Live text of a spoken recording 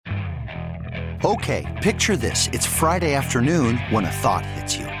Okay, picture this. It's Friday afternoon when a thought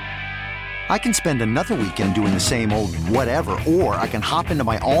hits you. I can spend another weekend doing the same old whatever, or I can hop into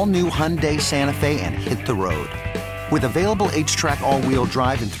my all-new Hyundai Santa Fe and hit the road. With available H-Track all-wheel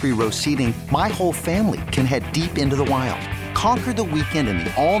drive and 3-row seating, my whole family can head deep into the wild. Conquer the weekend in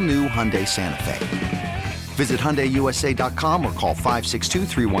the all-new Hyundai Santa Fe. Visit HyundaiUSA.com or call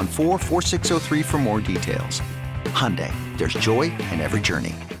 562-314-4603 for more details. Hyundai, there's joy in every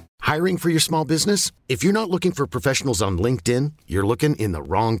journey. Hiring for your small business? If you're not looking for professionals on LinkedIn, you're looking in the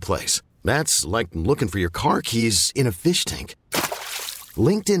wrong place. That's like looking for your car keys in a fish tank.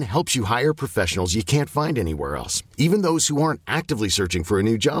 LinkedIn helps you hire professionals you can't find anywhere else, even those who aren't actively searching for a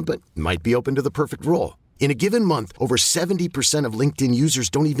new job but might be open to the perfect role. In a given month, over 70% of LinkedIn users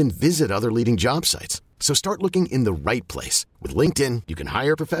don't even visit other leading job sites. So start looking in the right place. With LinkedIn, you can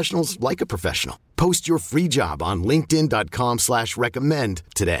hire professionals like a professional. Post your free job on linkedin.com/recommend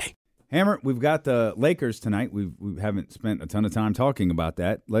today. Hammer, we've got the Lakers tonight. We haven't spent a ton of time talking about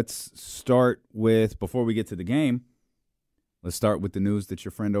that. Let's start with, before we get to the game, let's start with the news that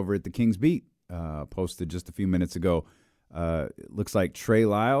your friend over at the Kings Beat posted just a few minutes ago. It looks like Trey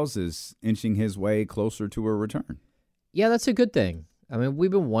Lyles is inching his way closer to a return. Yeah, that's a good thing. I mean,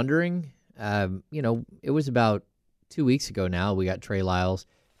 we've been wondering, it was about 2 weeks ago now. We got Trey Lyles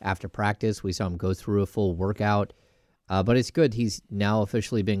after practice. We saw him go through a full workout. But it's good. He's now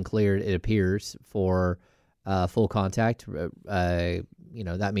officially been cleared, it appears, for full contact.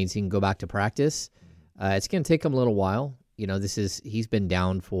 That means he can go back to practice. It's going to take him a little while. He's been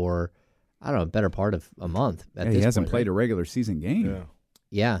down for, I don't know, better part of a month. He hasn't played a regular season game.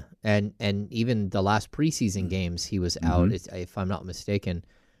 Yeah, and even the last preseason games, he was out, if I'm not mistaken.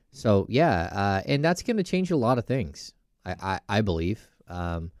 So, and that's going to change a lot of things, I believe.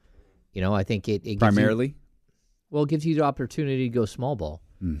 I think it primarily? It gives you the opportunity to go small ball.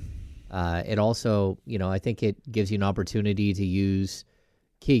 It also, I think it gives you an opportunity to use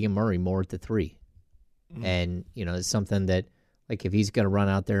Keegan Murray more at the 3. And, it's something that, like, if he's going to run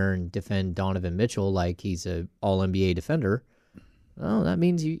out there and defend Donovan Mitchell like he's an all-NBA defender, well, that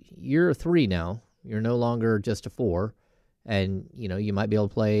means you're a 3 now. You're no longer just a 4. And, you might be able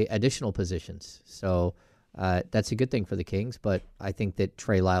to play additional positions. So that's a good thing for the Kings. But I think that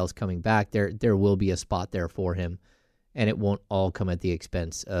Trey Lyles coming back, there will be a spot there for him. And it won't all come at the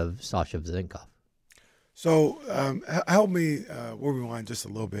expense of Sasha Vezenkov. So help me, we'll rewind just a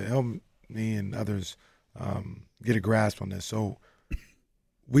little bit. Help me and others get a grasp on this. So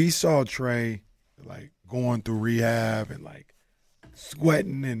we saw Trey, going through rehab and,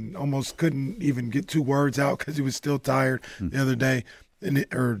 sweating and almost couldn't even get 2 words out because he was still tired the other day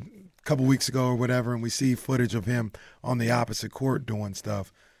or a couple weeks ago or whatever, and we see footage of him on the opposite court doing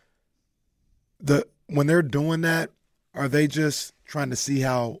stuff. When they're doing that, are they just trying to see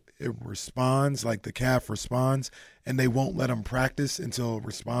how it responds, like the calf responds, and they won't let him practice until it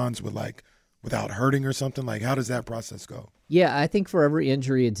responds without hurting or something? How does that process go? Yeah, I think for every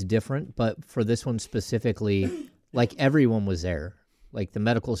injury it's different, but for this one specifically, everyone was there. The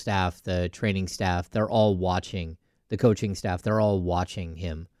medical staff, the training staff, they're all watching. The coaching staff, they're all watching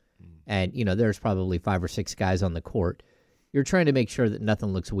him. And, there's probably 5 or 6 guys on the court. You're trying to make sure that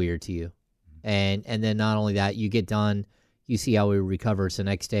nothing looks weird to you. And then not only that, you get done, you see how he recovers the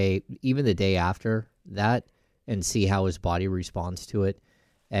next day, even the day after that, and see how his body responds to it.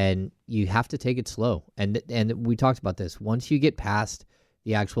 And you have to take it slow. And we talked about this. Once you get past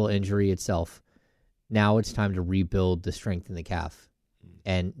the actual injury itself, now it's time to rebuild the strength in the calf.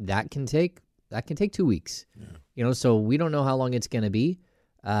 And that can take 2 weeks. Yeah. So we don't know how long it's going to be.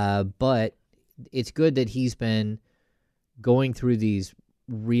 But it's good that he's been going through these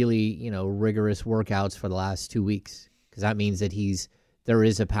really, rigorous workouts for the last 2 weeks, because that means that there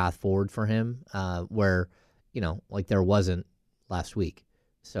is a path forward for him where, there wasn't last week.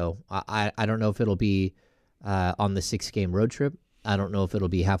 So I don't know if it'll be on the 6-game road trip. I don't know if it'll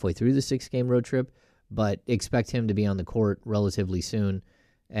be halfway through the 6-game road trip, but expect him to be on the court relatively soon,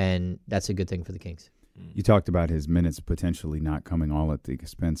 and that's a good thing for the Kings. You talked about his minutes potentially not coming all at the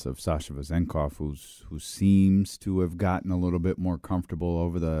expense of Sasha Vezenkov, who seems to have gotten a little bit more comfortable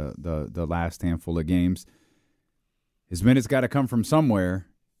over the last handful of games. His minutes got to come from somewhere,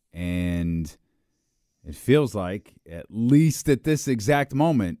 and it feels like, at least at this exact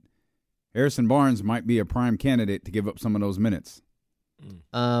moment, Harrison Barnes might be a prime candidate to give up some of those minutes.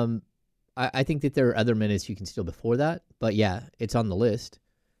 I think that there are other minutes you can steal before that, but yeah, it's on the list.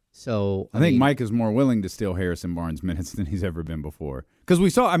 So I think Mike is more willing to steal Harrison Barnes minutes than he's ever been before, because we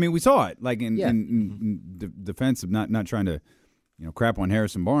saw it in defense of not trying to crap on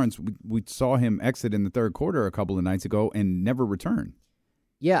Harrison Barnes. We saw him exit in the third quarter a couple of nights ago and never return.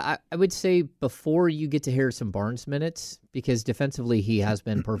 Yeah, I would say before you get to Harrison Barnes minutes, because defensively he has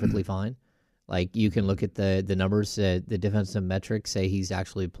been perfectly fine. Like, you can look at the numbers, the defensive metrics say he's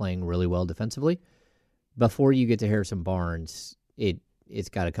actually playing really well defensively. Before you get to Harrison Barnes, it's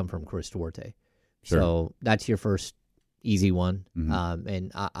got to come from Chris Duarte. Sure. So that's your first easy one. Mm-hmm.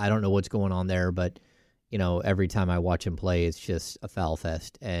 And I don't know what's going on there, but, every time I watch him play, it's just a foul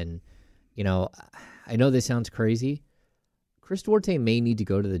fest. And, I know this sounds crazy. Chris Duarte may need to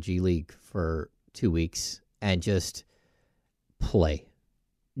go to the G League for 2 weeks and just play.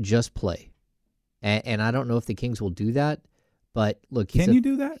 Just play. And I don't know if the Kings will do that, but look. Can you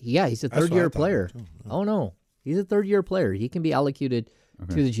do that? Yeah, he's a That's what I third-year thought player. too. Yeah. Oh, no. He's a third-year player. He can be allocated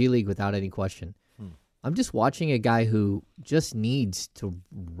Okay. to the G League without any question. I'm just watching a guy who just needs to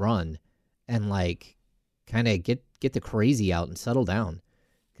run and, kind of get the crazy out and settle down,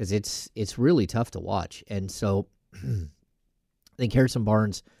 because it's really tough to watch. And so I think Harrison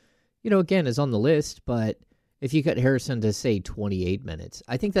Barnes, again, is on the list, but if you cut Harrison to, say, 28 minutes,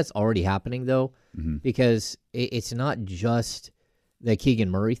 I think that's already happening, though, because it's not just the Keegan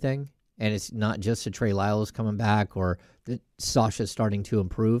Murray thing, and it's not just the Trey Lyles coming back or that Sasha's starting to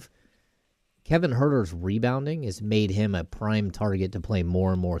improve. Kevin Huerter's rebounding has made him a prime target to play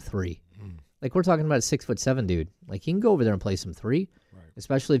more and more three. Like, we're talking about a 6'7" dude. Like, he can go over there and play some three,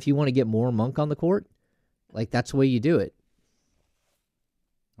 especially if you want to get more Monk on the court. Like, that's the way you do it.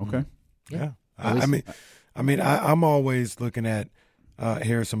 Okay. Yeah. At least- I'm always looking at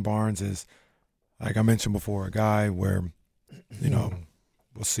Harrison Barnes as, like I mentioned before, a guy where,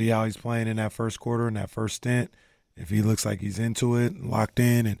 we'll see how he's playing in that first quarter, in that first stint. If he looks like he's into it, locked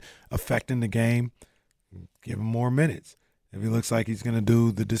in, and affecting the game, give him more minutes. If he looks like he's going to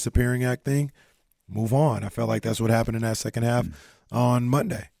do the disappearing act thing, move on. I felt like that's what happened in that second half on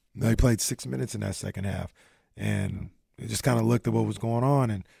Monday. He played 6 minutes in that second half, and it just kind of looked at what was going on.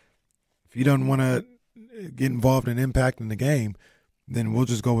 And if he doesn't want to get involved in impacting the game, then we'll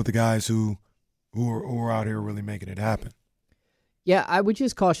just go with the guys who are out here really making it happen. Yeah, I would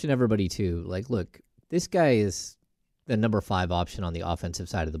just caution everybody, too. Like, look, this guy is the number 5 option on the offensive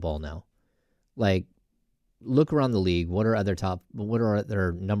side of the ball now. Like, look around the league. What are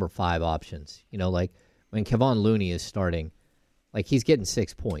other number 5 options? Like when Kevon Looney is starting, like, he's getting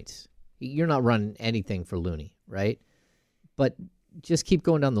 6 points. You're not running anything for Looney, right? But just keep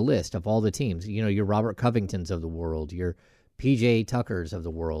going down the list of all the teams. Your Robert Covingtons of the world, your PJ Tuckers of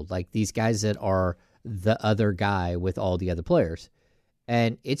the world, like these guys that are the other guy with all the other players.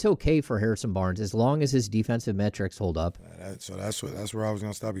 And it's okay for Harrison Barnes as long as his defensive metrics hold up. So that's where I was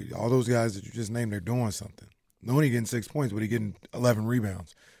going to stop you. All those guys that you just named, they're doing something. Looney getting 6 points, but he getting 11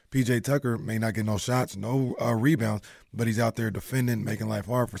 rebounds. PJ Tucker may not get no shots, no rebounds, but he's out there defending, making life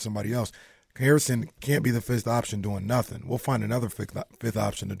hard for somebody else. Harrison can't be the fifth option doing nothing. We'll find another fifth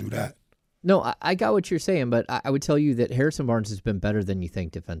option to do that. No, I got what you're saying, but I would tell you that Harrison Barnes has been better than you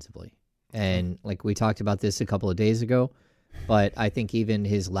think defensively. And like we talked about this a couple of days ago, but I think even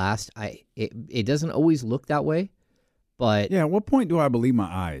his last, it doesn't always look that way. But Yeah, at what point do I believe my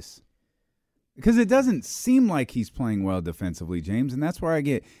eyes? Because it doesn't seem like he's playing well defensively, James, and that's where I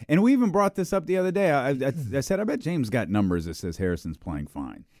get. And we even brought this up the other day. I said, I bet James got numbers that says Harrison's playing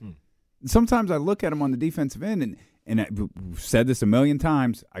fine. Sometimes I look at him on the defensive end, and I've said this a million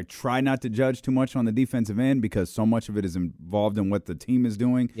times, I try not to judge too much on the defensive end because so much of it is involved in what the team is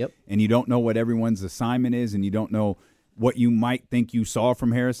doing. Yep. And you don't know what everyone's assignment is, and you don't know what you might think you saw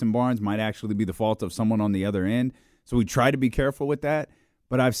from Harrison Barnes might actually be the fault of someone on the other end. So we try to be careful with that.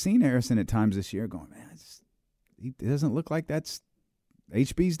 But I've seen Harrison at times this year going, man, he doesn't look like that's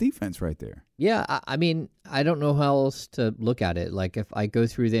HB's defense right there. yeah, I mean, I don't know how else to look at it. Like, if I go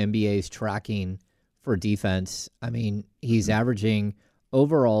through the NBA's tracking for defense, I mean, he's averaging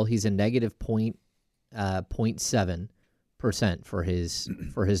overall, he's a negative 0.7% for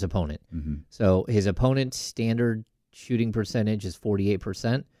his opponent. So his opponent's standard shooting percentage is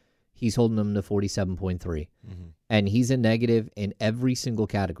 48%. He's holding them to 47.3. And he's a negative in every single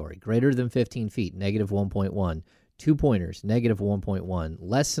category. Greater than 15 feet, negative 1.1. 2-pointers, negative 1.1.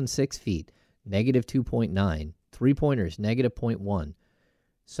 Less than 6 feet, negative 2.9. 3-pointers, negative 0.1.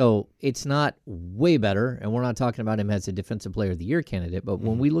 So it's not way better, and we're not talking about him as a Defensive Player of the Year candidate, but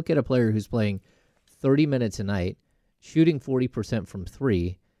when we look at a player who's playing 30 minutes a night, shooting 40% from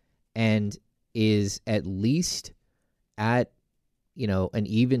 3, and is at least at, an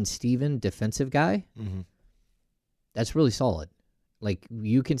even Steven defensive guy, that's really solid. Like,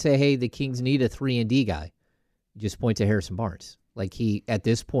 you can say, hey, the Kings need a 3-and-D guy. Just point to Harrison Barnes. Like, at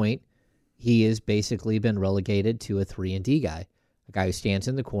this point, he has basically been relegated to a 3-and-D guy, a guy who stands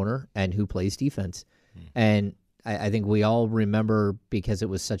in the corner and who plays defense. And I think we all remember, because it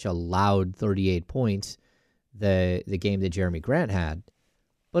was such a loud 38 points, the game that Jeremy Grant had.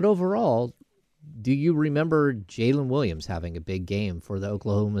 But overall, do you remember Jalen Williams having a big game for the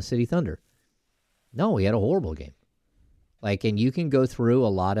Oklahoma City Thunder? No, he had a horrible game. And you can go through a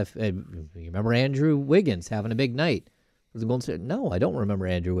lot of. You remember Andrew Wiggins having a big night for the Golden State? No, I don't remember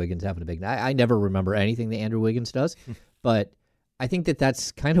Andrew Wiggins having a big night. I never remember anything that Andrew Wiggins does. But I think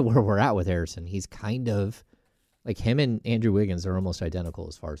that's kind of where we're at with Harrison. He's kind of him and Andrew Wiggins are almost identical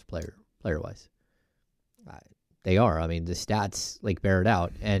as far as player wise. They are. I mean, the stats bear it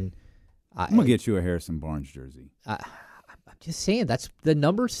out. And I'm gonna get you a Harrison Barnes jersey. I'm just saying, that's the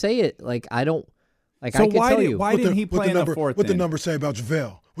numbers say it. I don't. So I can tell you. Why didn't he play in the fourth? What the numbers say about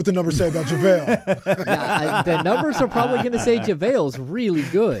JaVale? What the numbers say about JaVale? Yeah, the numbers are probably going to say JaVale's really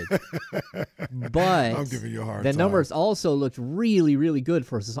good, but I'm giving you a hard the time. numbers also looked really, really good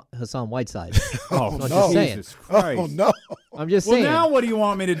for Hassan Whiteside. Oh, I'm no. just saying. Jesus Christ. Oh no! I'm just Well, saying. now what do you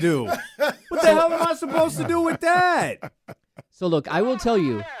want me to do? What the hell am I supposed to do with that? So look, I will tell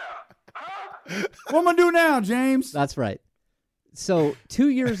you. What am I do now, James? That's right. So 2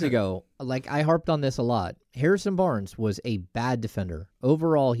 years ago, I harped on this a lot, Harrison Barnes was a bad defender.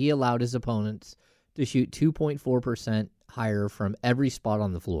 Overall, he allowed his opponents to shoot 2.4% higher from every spot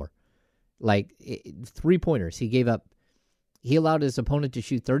on the floor. 3-pointers. He allowed his opponent to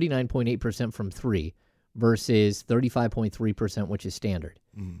shoot 39.8% from 3 versus 35.3%, which is standard.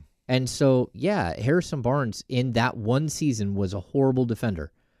 Mm. And so, yeah, Harrison Barnes in that one season was a horrible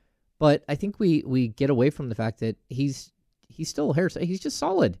defender. But I think we get away from the fact that he's still Harrison. He's just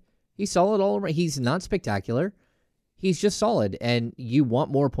solid. He's solid all around. He's not spectacular. He's just solid. And you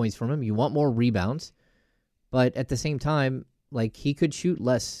want more points from him. You want more rebounds. But at the same time, he could shoot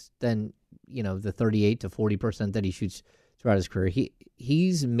less than, the 38 to 40% that he shoots throughout his career.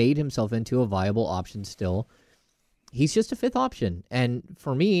 He's made himself into a viable option still. He's just a fifth option. And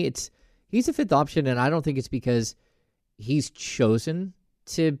for me, he's a fifth option, and I don't think it's because he's chosen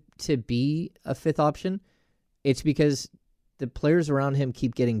to be a fifth option. It's because the players around him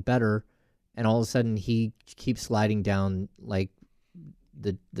keep getting better, and all of a sudden he keeps sliding down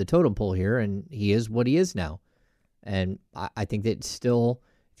the totem pole here, and he is what he is now. And I think that still,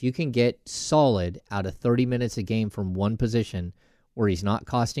 if you can get solid out of 30 minutes a game from one position where he's not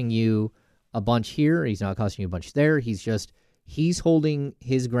costing you a bunch here, he's not costing you a bunch there, he's holding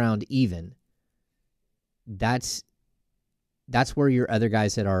his ground even. That's where your other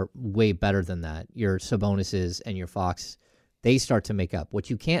guys that are way better than that, your Sabonis's and your Fox, they start to make up.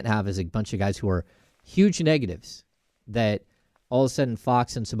 What you can't have is a bunch of guys who are huge negatives that all of a sudden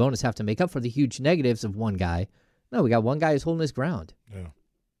Fox and Sabonis have to make up for the huge negatives of one guy. No, we got one guy who's holding his ground. Yeah.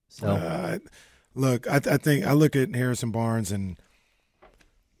 So look, I think I look at Harrison Barnes, and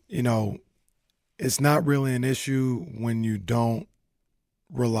it's not really an issue when you don't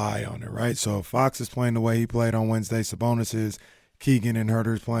rely on it, right? So if Fox is playing the way he played on Wednesday, Sabonis is, Keegan and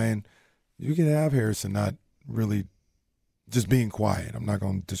Huerter's playing, you can have Harrison not really just being quiet. I'm not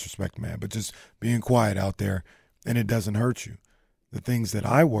going to disrespect the man, but just being quiet out there, and it doesn't hurt you. The things that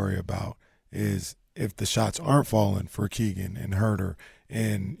I worry about is if the shots aren't falling for Keegan and Huerter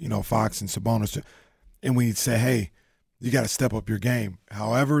and, Fox and Sabonis, and we say, hey, you got to step up your game,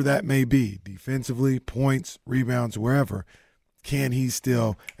 however that may be, defensively, points, rebounds, wherever. Can he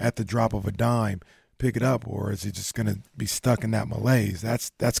still, at the drop of a dime, pick it up, or is he just going to be stuck in that malaise?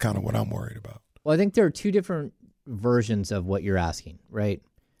 That's kind of what I'm worried about. Well, I think there are two different versions of what you're asking, right?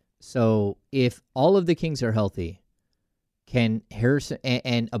 So if all of the Kings are healthy, can Harrison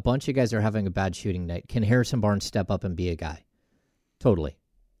and a bunch of guys are having a bad shooting night, can Harrison Barnes step up and be a guy? Totally.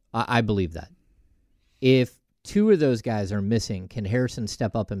 I believe that. If two of those guys are missing, can Harrison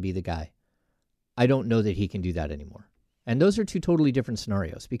step up and be the guy? I don't know that he can do that anymore. And those are two totally different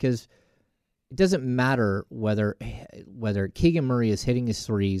scenarios, because it doesn't matter whether Keegan Murray is hitting his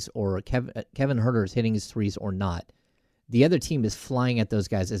threes or Kevin Huerter is hitting his threes or not. The other team is flying at those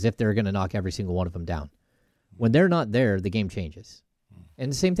guys as if they're going to knock every single one of them down. When they're not there, the game changes.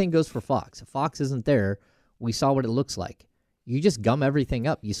 And the same thing goes for Fox. If Fox isn't there, we saw what it looks like. You just gum everything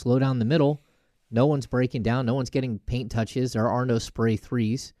up. You slow down the middle. No one's breaking down. No one's getting paint touches. There are no spray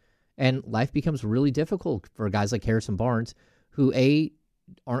threes. And life becomes really difficult for guys like Harrison Barnes, who A,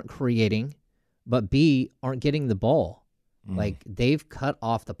 aren't creating, but B, aren't getting the ball. They've cut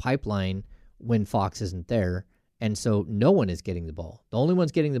off the pipeline when Fox isn't there, and so no one is getting the ball. The only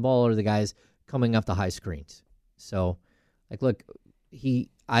ones getting the ball are the guys coming up the high screens. So, look,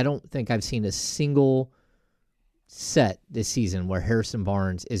 I don't think I've seen a single set this season where Harrison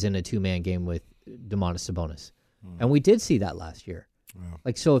Barnes is in a two-man game with Domantas Sabonis. And we did see that last year.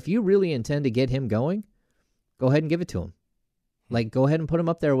 Yeah. So if you really intend to get him going, go ahead and give it to him. Like, go ahead and put him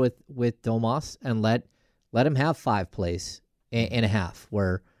up there with Domas and let him have 5 plays and a half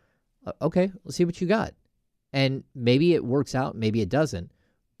where, okay, let's see what you got. And maybe it works out, maybe it doesn't,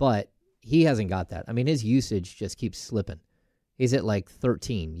 but he hasn't got that. I mean, his usage just keeps slipping. He's at like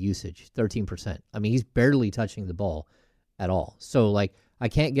 13%. I mean, he's barely touching the ball at all. So, like, I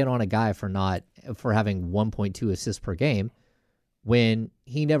can't get on a guy for having 1.2 assists per game when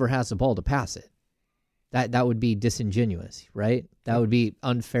he never has the ball to pass it. That would be disingenuous, right? That would be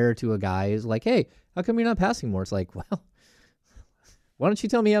unfair to a guy who's like, hey, how come you're not passing more? It's like, well, why don't you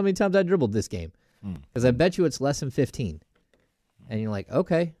tell me how many times I dribbled this game? Because I bet you it's less than 15. And you're like,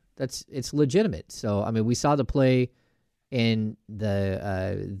 okay, it's legitimate. So, I mean, we saw the play in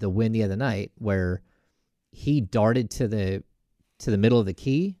the win the other night where he darted to the middle of the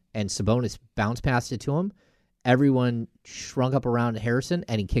key and Sabonis bounced past it to him. Everyone shrunk up around Harrison,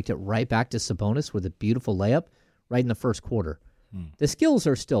 and he kicked it right back to Sabonis with a beautiful layup right in the first quarter. The skills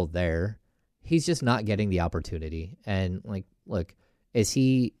are still there. He's just not getting the opportunity. And, like, look, is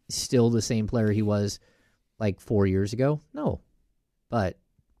he still the same player he was, like, 4 years ago? No. But,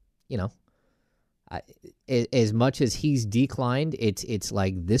 you know, as much as he's declined, it's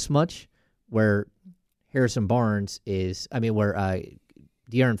like this much where Harrison Barnes is, I mean, where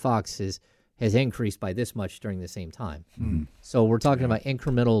De'Aaron Fox has increased by this much during the same time. So we're talking about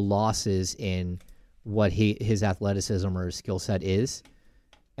incremental losses in what his athleticism or his skill set is,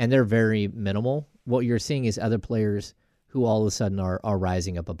 and they're very minimal. What you're seeing is other players who all of a sudden are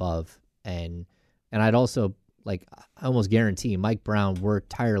rising up above. And I'd also, like, I almost guarantee Mike Brown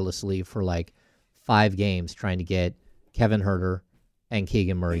worked tirelessly for like 5 games trying to get Kevin Huerter and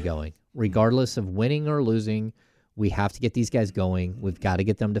Keegan Murray going. Regardless of winning or losing, we have to get these guys going. We've got to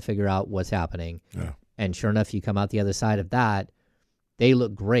get them to figure out what's happening. Yeah. And sure enough, you come out the other side of that, they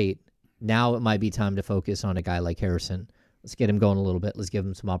look great. Now it might be time to focus on a guy like Harrison. Let's get him going a little bit. Let's give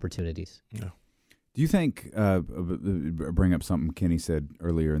him some opportunities. Yeah. Do you think, bring up something Kenny said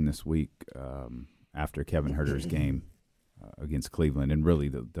earlier in this week after Kevin Huerter's game against Cleveland, and really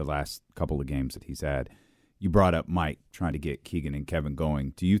the last couple of games that he's had, you brought up Mike trying to get Keegan and Kevin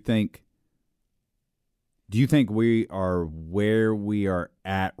going. Do you think we are where we are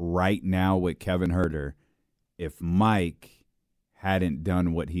at right now with Kevin Huerter if Mike hadn't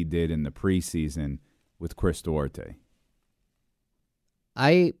done what he did in the preseason with Chris Duarte?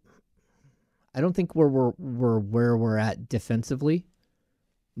 I don't think we're where we're at defensively,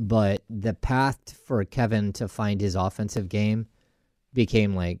 but the path for Kevin to find his offensive game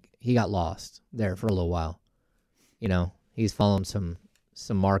became like he got lost there for a little while. You know, he's following some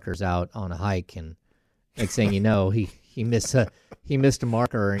markers out on a hike, and next thing you know, he missed a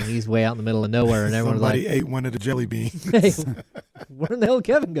marker, and he's way out in the middle of nowhere, and everyone's like, somebody ate one of the jelly beans. Hey, where in the hell did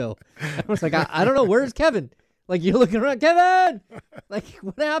Kevin go? Everyone's like, I don't know, where's Kevin? Like, you're looking around, Kevin! Like,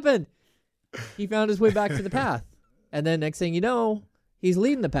 what happened? He found his way back to the path. And then next thing you know, he's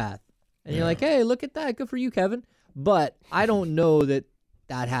leading the path. And you're like, hey, look at that. Good for you, Kevin. But I don't know that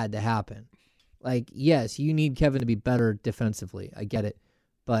had to happen. Like, yes, you need Kevin to be better defensively. I get it.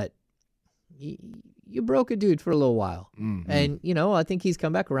 But you broke a dude for a little while. Mm-hmm. And, you know, I think he's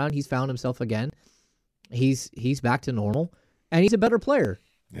come back around. He's found himself again. He's back to normal. And he's a better player.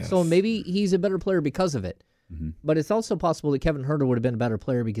 Yes. So maybe he's a better player because of it. Mm-hmm. But it's also possible that Kevin Huerter would have been a better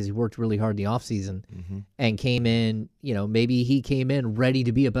player because he worked really hard in the offseason and came in, you know, maybe he came in ready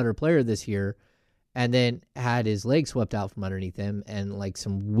to be a better player this year and then had his leg swept out from underneath him and like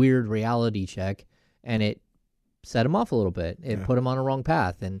some weird reality check, and it set him off a little bit. It put him on a wrong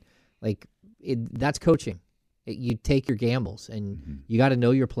path. And like that's coaching. You take your gambles and you got to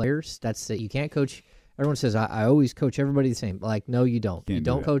know your players. That's it. You can't coach. Everyone says, I always coach everybody the same. Like, no, you don't. You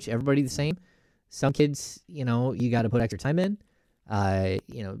don't coach everybody the same. Some kids, you know, you got to put extra time in.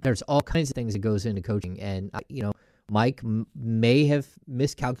 You know, there's all kinds of things that goes into coaching. And, you know, Mike may have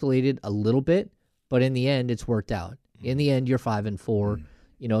miscalculated a little bit, but in the end, it's worked out. In the end, you're 5-4.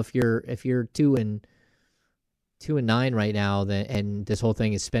 You know, if you're 2-9 right now, then and this whole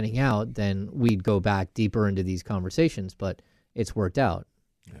thing is spinning out, then we'd go back deeper into these conversations. But it's worked out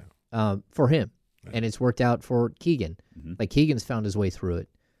for him, and it's worked out for Keegan. Like Keegan's found his way through it.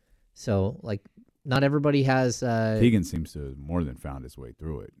 So, like, not everybody has... Keegan seems to have more than found his way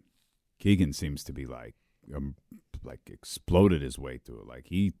through it. Keegan seems to be, like exploded his way through it. Like,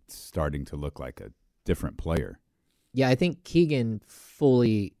 he's starting to look like a different player. Yeah, I think Keegan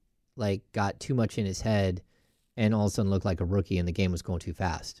fully, like, got too much in his head and all of a sudden looked like a rookie, and the game was going too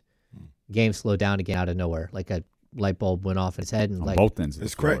fast. Game slowed down again out of nowhere. Like, a light bulb went off in his head. And on like both ends of the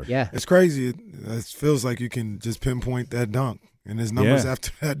floor. Yeah. It's crazy. It feels like you can just pinpoint that dunk. and his numbers Yeah.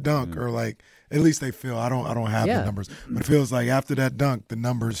 after that dunk are like, at least they feel. I don't have the numbers, but it feels like after that dunk, the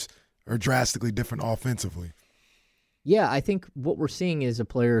numbers are drastically different offensively. Yeah, I think what we're seeing is a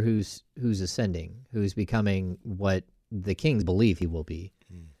player who's ascending, who's becoming what the Kings believe he will be.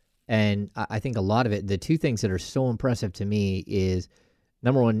 And I think a lot of it, the two things that are so impressive to me is,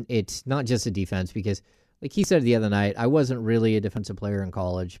 number one, it's not just the defense, because like he said the other night, I wasn't really a defensive player in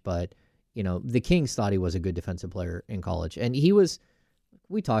college, but the Kings thought he was a good defensive player in college. And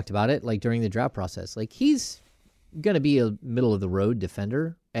we talked about it like during the draft process. Like he's going to be a middle of the road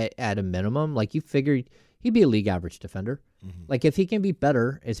defender at a minimum. Like you figured he'd be a league average defender. Like if he can be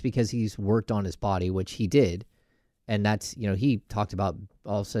better, it's because he's worked on his body, which he did. And that's, he talked about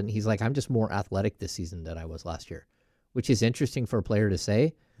all of a sudden, he's like, I'm just more athletic this season than I was last year, which is interesting for a player to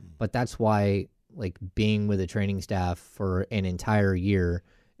say. But that's why, like, being with a training staff for an entire year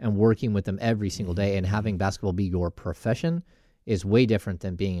and working with them every single day and having basketball be your profession is way different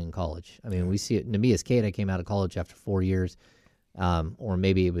than being in college. I mean, we see it. Neemias Queta came out of college after 4 years, or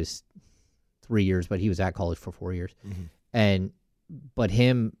maybe it was 3 years, but he was at college for 4 years. But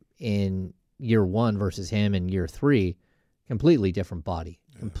him in year one versus him in year three, completely different body,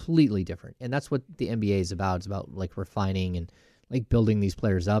 completely different. And that's what the NBA is about. It's about like refining and like building these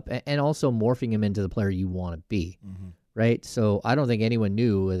players up and also morphing them into the player you want to be. Right. So I don't think anyone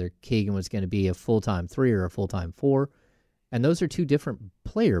knew whether Keegan was going to be a full-time 3 or a full-time 4. And those are two different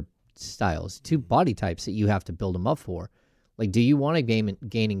player styles, two body types that you have to build them up for. Like, do you want to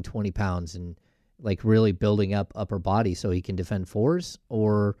gaining 20 pounds and like really building up upper body so he can defend 4s,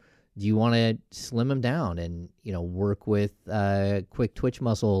 or do you want to slim him down and, work with quick twitch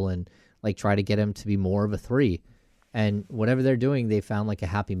muscle and like try to get him to be more of a 3? And whatever they're doing, they found like a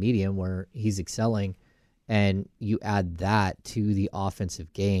happy medium where he's excelling, and you add that to the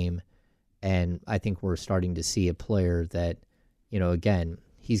offensive game. And I think we're starting to see a player that, again,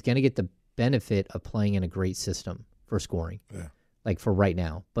 he's going to get the benefit of playing in a great system for scoring, like for right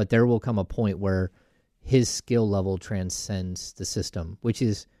now. But there will come a point where his skill level transcends the system, which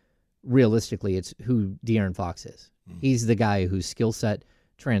is, realistically, it's who De'Aaron Fox is. He's the guy whose skill set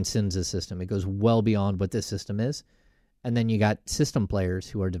transcends the system. It goes well beyond what this system is. And then you got system players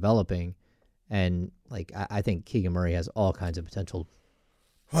who are developing. And like I think Keegan Murray has all kinds of potential.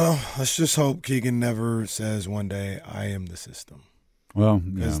 Well, let's just hope Keegan never says one day, I am the system. Well,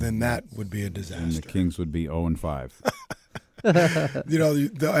 because then that would be a disaster. And the Kings would be 0-5.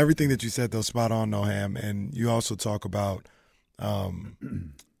 Everything that you said, though, spot on, Noham. And you also talk about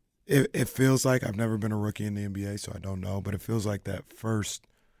it feels like, I've never been a rookie in the NBA, so I don't know, but it feels like that first,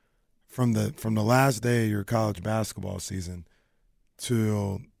 from the last day of your college basketball season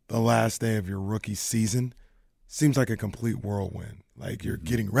till the last day of your rookie season, seems like a complete whirlwind. Like you're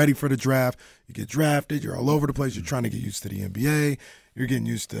getting ready for the draft, you get drafted, you're all over the place, you're trying to get used to the NBA, you're getting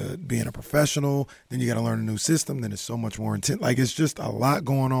used to being a professional, then you got to learn a new system, then it's so much more intense. Like it's just a lot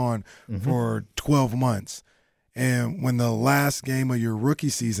going on for 12 months. And when the last game of your rookie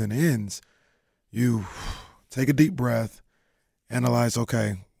season ends, you take a deep breath, analyze,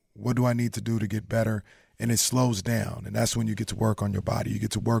 okay, what do I need to do to get better? And it slows down. And that's when you get to work on your body. You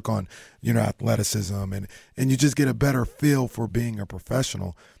get to work on your athleticism, and you just get a better feel for being a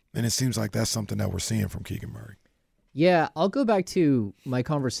professional. And it seems like that's something that we're seeing from Keegan Murray. Yeah, I'll go back to my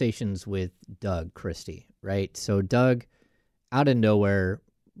conversations with Doug Christie, right? So Doug, out of nowhere,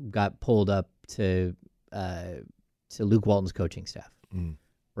 got pulled up to Luke Walton's coaching staff,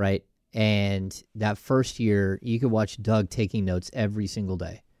 right? And that first year, you could watch Doug taking notes every single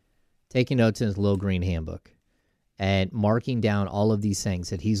day, taking notes in his little green handbook and marking down all of these things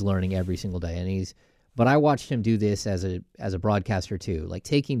that he's learning every single day. But I watched him do this as a broadcaster too, like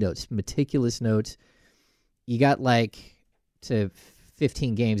taking notes, meticulous notes. You got like to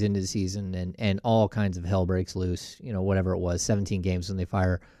 15 games into the season and all kinds of hell breaks loose, whatever it was, 17 games when they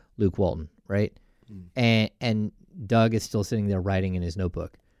fire Luke Walton, right? And Doug is still sitting there writing in his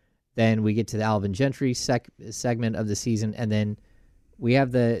notebook. Then we get to the Alvin Gentry segment of the season, and then we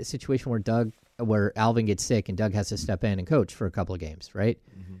have the situation where Alvin gets sick and Doug has to step in and coach for a couple of games, right?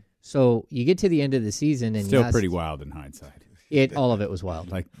 So you get to the end of the season, and still pretty wild in hindsight. All of it was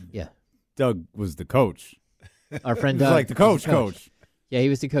wild. Like, yeah, Doug was the coach. Our friend Doug, like the coach. Yeah, he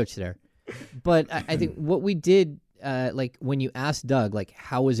was the coach there. But I think what we did, like when you asked Doug, like,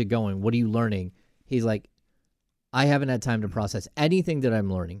 how is it going? What are you learning? He's like, I haven't had time to process anything that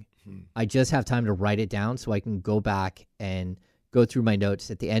I'm learning. I just have time to write it down so I can go back and go through my notes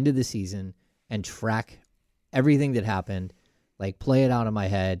at the end of the season and track everything that happened, like play it out in my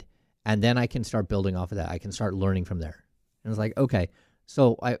head, and then I can start building off of that. I can start learning from there. And it's like, okay,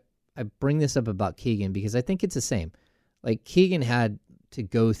 so I bring this up about Keegan because I think it's the same. like Keegan had to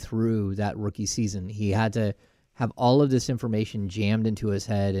go through that rookie season. He had to have all of this information jammed into his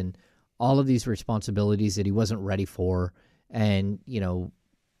head and all of these responsibilities that he wasn't ready for. And,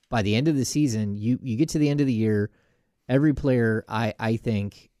 by the end of the season, you get to the end of the year, every player, I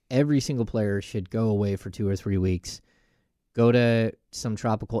think every single player should go away for 2 or 3 weeks, go to some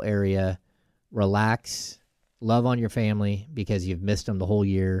tropical area, relax, love on your family because you've missed them the whole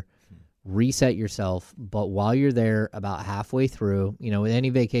year, reset yourself. But while you're there, about halfway through, with any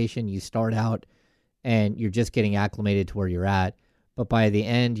vacation, you start out and you're just getting acclimated to where you're at. But by the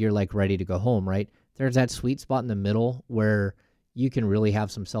end, you're like ready to go home, right? There's that sweet spot in the middle where you can really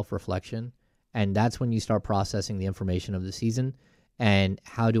have some self-reflection. And that's when you start processing the information of the season and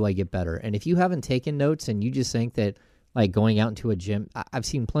how do I get better? And if you haven't taken notes and you just think that like going out into a gym, I've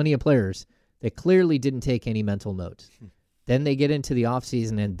seen plenty of players that clearly didn't take any mental notes. Then they get into the off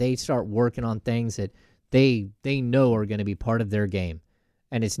season and they start working on things that they know are going to be part of their game.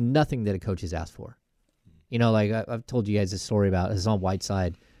 And it's nothing that a coach has asked for. Like I've told you guys a story about Hassan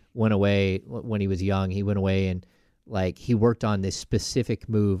Whiteside went away when he was young. He went away and like he worked on this specific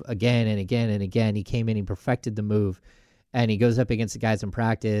move again and again and again. He came in, he perfected the move, and he goes up against the guys in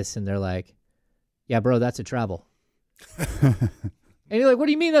practice and they're like, yeah, bro, that's a travel. And you're like, what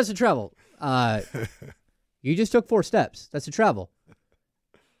do you mean that's a travel? You just took 4 steps. That's a travel.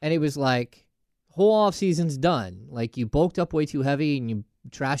 And it was like, whole off season's done. Like you bulked up way too heavy and you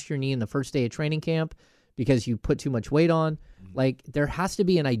trashed your knee in the first day of training camp because you put too much weight on. Like there has to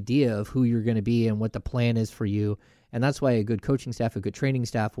be an idea of who you're going to be and what the plan is for you. And that's why a good coaching staff, a good training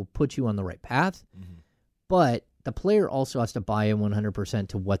staff will put you on the right path. But the player also has to buy in 100%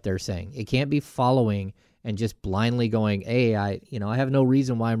 to what they're saying. It can't be following and just blindly going, hey, I have no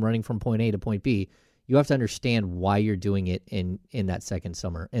reason why I'm running from point A to point B. You have to understand why you're doing it in that second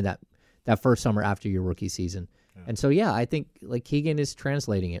summer, in that first summer after your rookie season. Yeah. And so, I think like Keegan is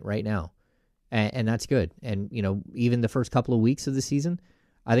translating it right now. And that's good. And, even the first couple of weeks of the season,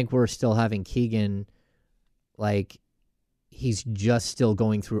 I think we're still having Keegan, like, he's just still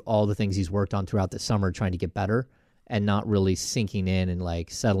going through all the things he's worked on throughout the summer, trying to get better and not really sinking in and,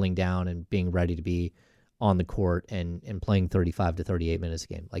 like, settling down and being ready to be on the court and playing 35 to 38 minutes a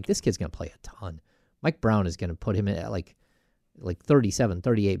game. Like, this kid's going to play a ton. Mike Brown is going to put him in at, like 37,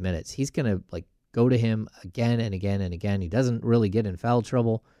 38 minutes. He's going to, like, go to him again and again and again. He doesn't really get in foul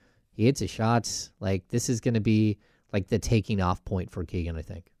trouble. He hits his shots. Like, this is going to be, like, the taking off point for Keegan, I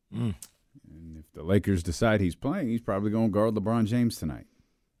think. And if the Lakers decide he's playing, he's probably going to guard LeBron James tonight.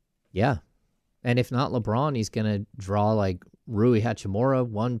 Yeah. And if not LeBron, he's going to draw, like, Rui Hachimura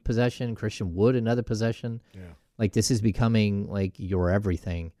one possession, Christian Wood another possession. Yeah. Like, this is becoming, like, your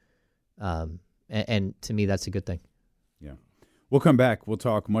everything. And to me, that's a good thing. Yeah. We'll come back. We'll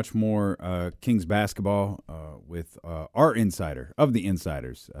talk much more Kings basketball with our insider of the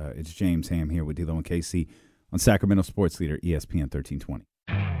insiders. It's James Ham here with D'Lo and KC on Sacramento Sports Leader, ESPN 1320.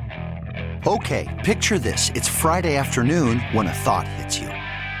 Okay, picture this. It's Friday afternoon when a thought hits you.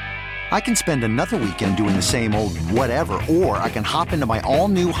 I can spend another weekend doing the same old whatever, or I can hop into my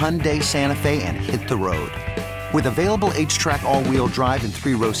all-new Hyundai Santa Fe and hit the road. With available H-Track all-wheel drive and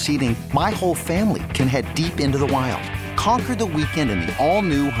 3-row seating, my whole family can head deep into the wild. Conquer the weekend in the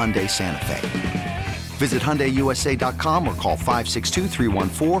all-new Hyundai Santa Fe. Visit HyundaiUSA.com or call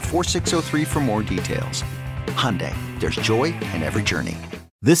 562-314-4603 for more details. Hyundai, there's joy in every journey.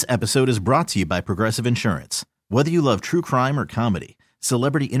 This episode is brought to you by Progressive Insurance. Whether you love true crime or comedy,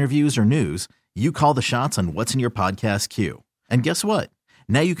 celebrity interviews or news, you call the shots on what's in your podcast queue. And guess what?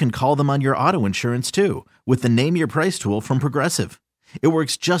 Now you can call them on your auto insurance too with the Name Your Price tool from Progressive. It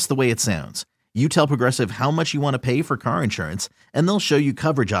works just the way it sounds. You tell Progressive how much you want to pay for car insurance, and they'll show you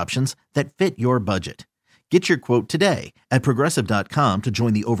coverage options that fit your budget. Get your quote today at Progressive.com to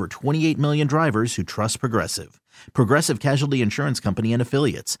join the over 28 million drivers who trust Progressive. Progressive Casualty Insurance Company and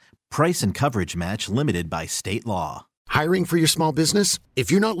Affiliates. Price and coverage match limited by state law. Hiring for your small business? If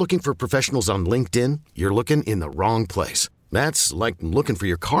you're not looking for professionals on LinkedIn, you're looking in the wrong place. That's like looking for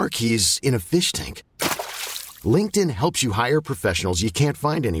your car keys in a fish tank. LinkedIn helps you hire professionals you can't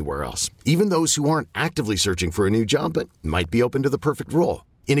find anywhere else, even those who aren't actively searching for a new job but might be open to the perfect role.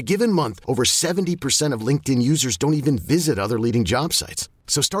 In a given month, over 70% of LinkedIn users don't even visit other leading job sites.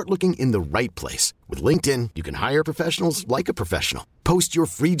 So start looking in the right place. With LinkedIn, you can hire professionals like a professional. Post your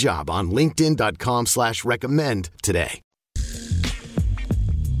free job on linkedin.com/recommend today.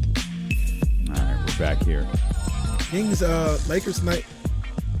 All right, we're back here. Kings, Lakers tonight.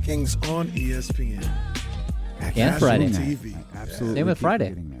 Kings on ESPN. And Friday night. TV. Absolutely. Same with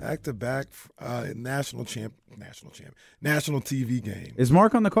Friday. Back-to-back national TV game. Is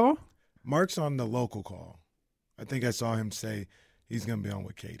Mark on the call? Mark's on the local call. I think I saw him say he's going to be on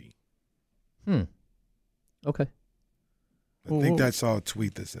with Katie. Okay. I think I saw a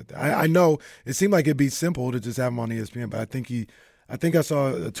tweet that said that. I know it seemed like it'd be simple to just have him on ESPN, but I think I saw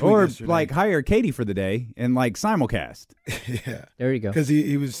a tweet or yesterday. like hire Katie for the day and like simulcast. Yeah, there you go. Because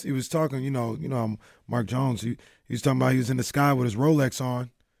he was talking, you know, Mark Jones. He was talking about he was in the sky with his Rolex on.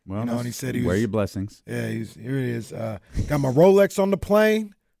 Well, and he said wear your blessings. Yeah, here it is. Got my Rolex on the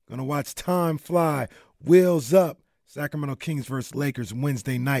plane. Gonna watch time fly. Wheels up. Sacramento Kings versus Lakers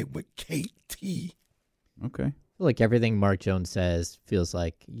Wednesday night with KT. Okay. I feel like everything Mark Jones says feels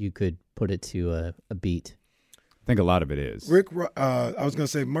like you could put it to a beat. I think a lot of it is. I was gonna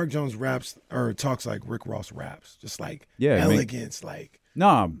say Mark Jones raps or talks like Rick Ross raps, just like elegance,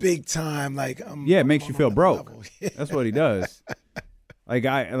 big time, like it makes you feel broke. Yeah. That's what he does. You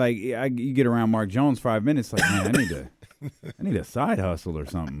get around Mark Jones 5 minutes, like, man, I need a side hustle or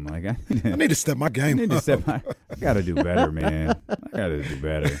something. Like I need to step my game. I got to do better, man. I got to do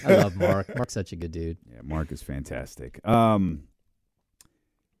better. I love Mark. Mark's such a good dude. Yeah, Mark is fantastic.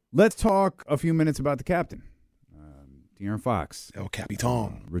 Let's talk a few minutes about the captain, De'Aaron Fox. El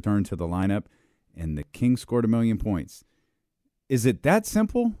Capitan returned to the lineup, and the Kings scored 1 million points. Is it that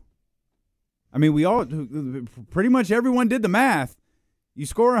simple? I mean, pretty much everyone did the math. You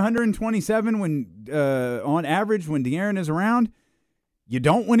score 127 when, on average, when De'Aaron is around. You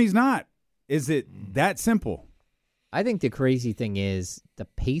don't when he's not. Is it that simple? I think the crazy thing is the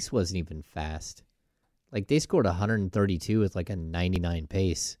pace wasn't even fast. Like, they scored 132 with like a 99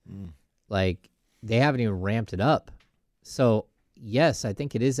 pace. Like, they haven't even ramped it up. So, yes, I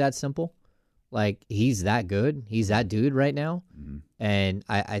think it is that simple. Like, he's that good. He's that dude right now. And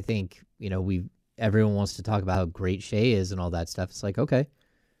I think, everyone wants to talk about how great Shea is and all that stuff. It's like, okay,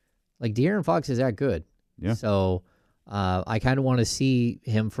 like De'Aaron Fox is that good. Yeah. So I kind of want to see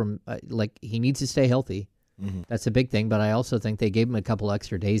him from he needs to stay healthy. That's a big thing. But I also think they gave him a couple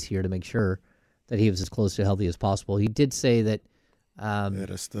extra days here to make sure that he was as close to healthy as possible. He did say that.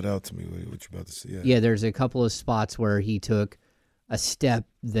 That stood out to me. What you're about to see. Yeah, there's a couple of spots where he took a step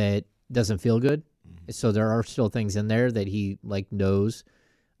that doesn't feel good. So there are still things in there that he knows.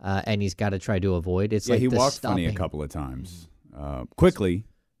 And he's got to try to avoid. It's he walked funny a couple of times. Quickly.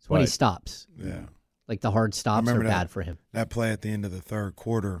 It's when he stops. Yeah. Like the hard stops are bad for him. That play at the end of the third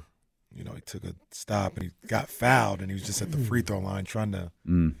quarter, he took a stop and he got fouled and he was just at the free throw line trying to.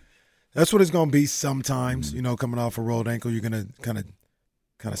 That's what it's going to be sometimes, coming off a rolled ankle. You're going to kind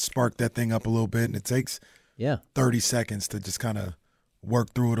of spark that thing up a little bit, and it takes 30 seconds to just kind of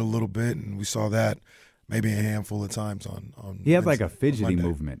work through it a little bit, and we saw that. Maybe a handful of times on he had like a fidgety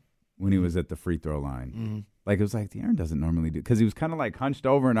movement when he was at the free throw line. Like it was like De'Aaron doesn't normally do because he was kind of like hunched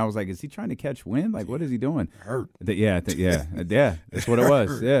over, and I was like, is he trying to catch wind? Like what is he doing? Hurt. Yeah. That's what it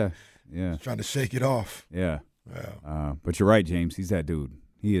was. Yeah. He's trying to shake it off. Yeah. But you're right, James. He's that dude.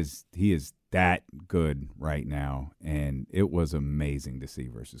 He is that good right now, and it was amazing to see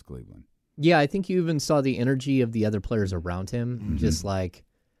versus Cleveland. Yeah, I think you even saw the energy of the other players around him, just like.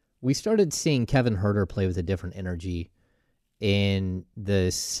 We started seeing Kevin Huerter play with a different energy in the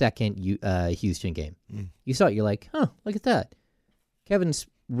second Houston game. You saw it, you're like, look at that. Kevin's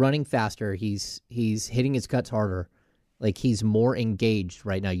running faster. He's hitting his cuts harder. Like he's more engaged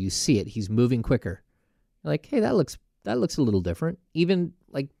right now. You see it. He's moving quicker. You're like, hey, that looks a little different.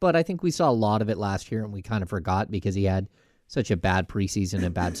 But I think we saw a lot of it last year and we kind of forgot because he had such a bad preseason, a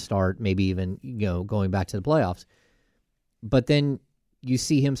bad start, maybe even, going back to the playoffs. But then you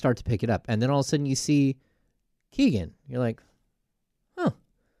see him start to pick it up. And then all of a sudden you see Keegan. You're like,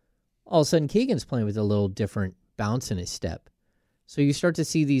 all of a sudden Keegan's playing with a little different bounce in his step. So you start to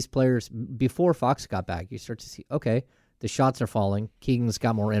see these players, before Fox got back, you start to see, okay, the shots are falling. Keegan's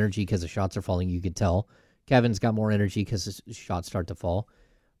got more energy because the shots are falling, you could tell. Kevin's got more energy because the shots start to fall.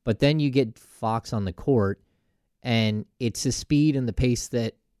 But then you get Fox on the court, and it's the speed and the pace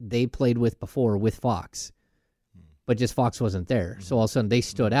that they played with before with Fox. But just Fox wasn't there. So all of a sudden they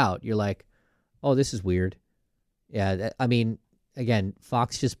stood out. You're like, oh, this is weird. Yeah, again,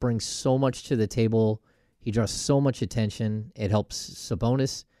 Fox just brings so much to the table. He draws so much attention. It helps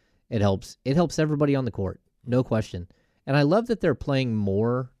Sabonis. It helps everybody on the court, no question. And I love that they're playing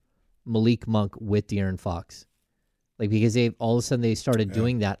more Malik Monk with De'Aaron Fox. Because all of a sudden they started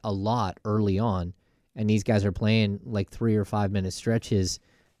doing that a lot early on. And these guys are playing 3 or 5 minute stretches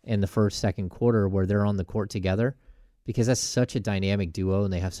in the first, second quarter where they're on the court together. Because that's such a dynamic duo,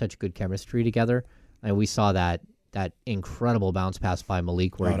 and they have such good chemistry together. And we saw that incredible bounce pass by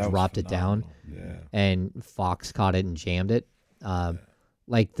Malik where he dropped it down, and Fox caught it and jammed it.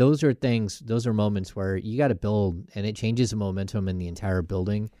 Those are moments where you got to build, and it changes the momentum in the entire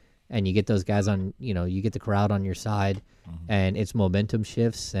building, and you get those guys on, you get the crowd on your side, and it's momentum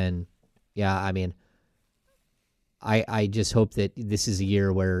shifts. And yeah, I mean, I just hope that this is a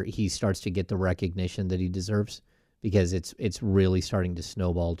year where he starts to get the recognition that he deserves, because it's really starting to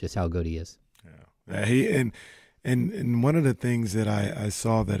snowball just how good he is. Yeah, and one of the things that I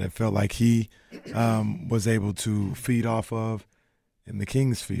saw that I felt like he was able to feed off of, and the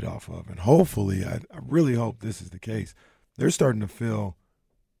Kings feed off of, and hopefully, I really hope this is the case. They're starting to feel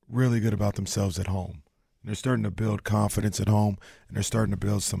really good about themselves at home. They're starting to build confidence at home, and they're starting to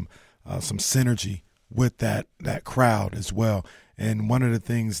build some synergy with that crowd as well. And one of the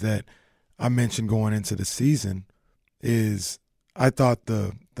things that I mentioned going into the season is I thought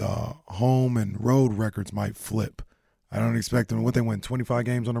the home and road records might flip. I don't expect them. What, they win 25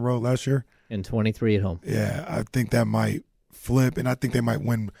 games on the road last year? And 23 at home. Yeah, I think that might flip, and I think they might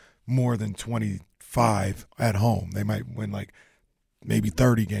win more than 25 at home. They might win like maybe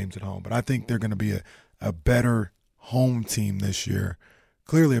 30 games at home. But I think they're going to be a better home team this year.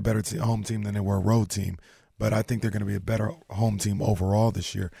 Clearly a better home team than they were a road team. But I think they're going to be a better home team overall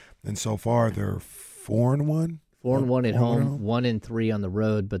this year. And so far, they're 4-1. 4-1 at home, 1-3 on the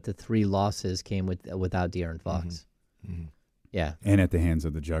road, but the 3 losses came without De'Aaron Fox. Mm-hmm. Yeah. And at the hands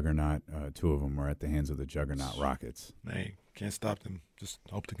of the juggernaut, 2 of them were at the hands of the juggernaut Rockets. Hey, can't stop them. Just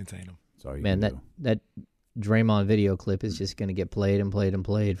hope to contain them. That's all you Man, can do. that Draymond video clip is just going to get played and played and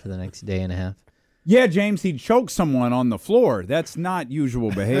played for the next day and a half. Yeah, James, he choked someone on the floor. That's not usual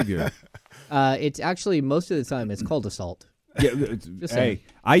behavior. It's actually, most of the time, it's called assault. Yeah, saying.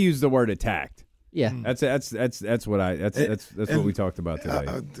 I use the word attacked. Yeah. That's what we talked about today.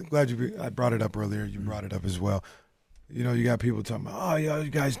 I'm glad I brought it up earlier. You brought it up as well. You got people talking about, oh, yeah, you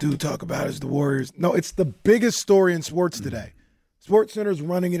guys do talk about it as the Warriors. No, it's the biggest story in sports today. Sports Center's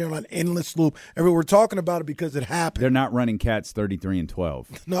running it on an endless loop. And we're talking about it because it happened. They're not running Cats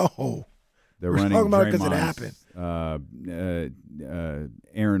 33-12. No. They're We're running talking about it 'cause it happened.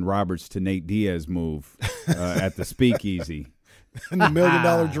 Aaron Roberts to Nate Diaz move at the speakeasy. And the $1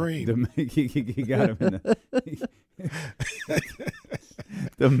 million dream. He got him in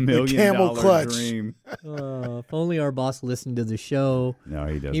the $1 million camel clutch. dream. If only our boss listened to the show. No,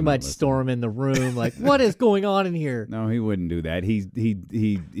 he doesn't. He might listen. storm in the room like, what is going on in here? No, he wouldn't do that.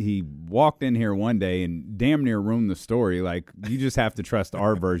 He walked in here one day and damn near ruined the story. Like, you just have to trust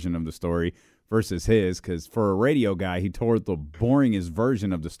our version of the story versus his, because for a radio guy, he told the boringest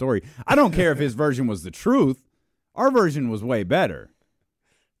version of the story. I don't care if his version was the truth. Our version was way better.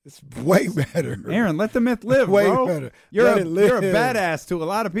 It's way better. Aaron, let the myth live, Way bro. better. You're Let a it live. you're a badass to a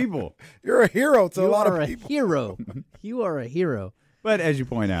lot of people. You're a hero to a You lot are of a people. hero. You are a hero. But as you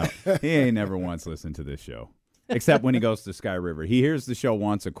point out, he ain't never once listened to this show, except when he goes to Sky River. He hears the show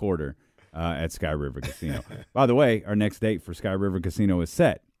once a quarter at Sky River Casino. By the way, our next date for Sky River Casino is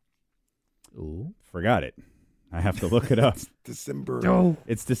set. Ooh. Forgot it. I have to look it up. December.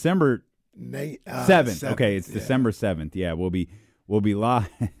 It's December 7th. Okay, it's December 7th. Yeah, we'll be live.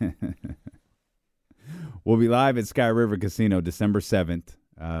 We'll be live at Sky River Casino December 7th,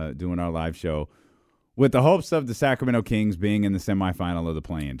 doing our live show with the hopes of the Sacramento Kings being in the semifinal of the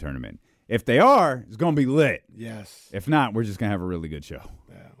play-in tournament. If they are, it's going to be lit. Yes. If not, we're just going to have a really good show.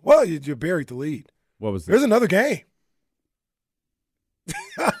 Yeah. Well, you buried the lead. What was There's another game.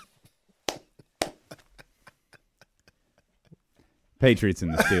 Patriots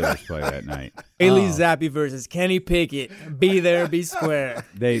and the Steelers play that night. Bailey Zappi versus Kenny Pickett. Be there, be square.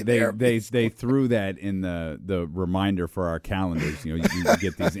 They threw that in the reminder for our calendars. You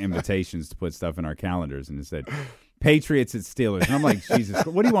get these invitations to put stuff in our calendars, and it said Patriots at Steelers. And I'm like, Jesus,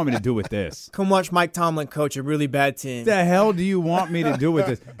 what do you want me to do with this? Come watch Mike Tomlin coach a really bad team. What the hell do you want me to do with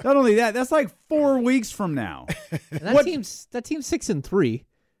this? Not only that, that's like 4 weeks from now. And that team's 6-3.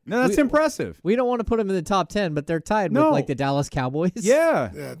 No, that's impressive. We don't want to put them in the top 10, but they're tied with like the Dallas Cowboys.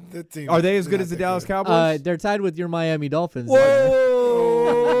 Yeah. Yeah, that team Are they as good not as the that Dallas good. Cowboys? They're tied with your Miami Dolphins.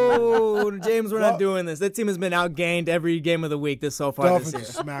 Whoa, James, we're not doing this. That team has been outgained every game of the week so far Dolphins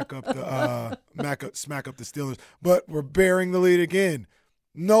this year. smack up the Steelers, but we're bearing the lead again.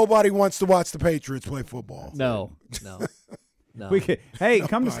 Nobody wants to watch the Patriots play football. No. Hey,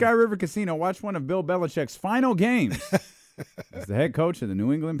 come to Sky River Casino. Watch one of Bill Belichick's final games as the head coach of the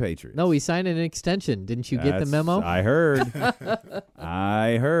New England Patriots. No, he signed an extension. Didn't you get the memo? I heard.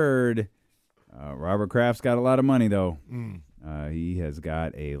 Robert Kraft's got a lot of money, though. He has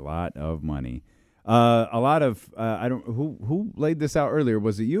got a lot of money. Who laid this out earlier?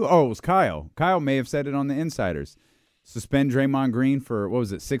 Was it you? Oh, it was Kyle. Kyle may have said it on the Insiders. Suspend Draymond Green for,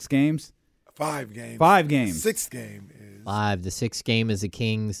 6 games? 5 games. 5 games. 6th game is 5. The 6th game is the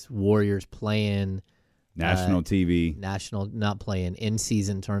Kings Warriors play-in. National TV. National, not playing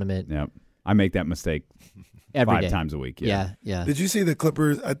in-season tournament. Yep. I make that mistake every 5 day. times a week. Yeah. Did you see the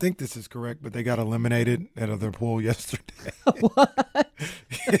Clippers? I think this is correct, but they got eliminated out of their pool yesterday.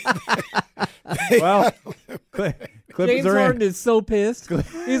 Well, Clippers James are Harden in. is so pissed.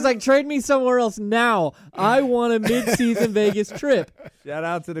 He's like, trade me somewhere else now. I want a mid-season Vegas trip. Shout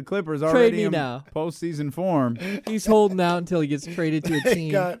out to the Clippers Trade already me in now. postseason form. He's holding out until he gets traded to a They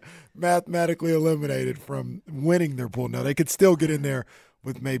team. got mathematically eliminated from winning their pool. Now they could still get in there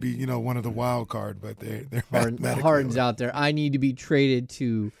with maybe one of the wild card, but they're mathematically Harden's out there. I need to be traded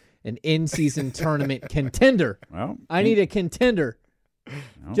to an in-season tournament contender. Well, I need a contender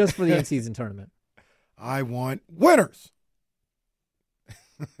just for the in-season tournament. I want winners.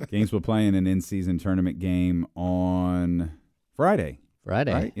 Kings will play in an in-season tournament game on Friday.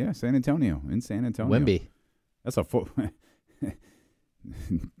 Friday. Right? Yeah, San Antonio. Wemby. That's a Tilo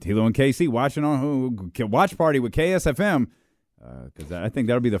and KC watching on watch party with KSFM because I think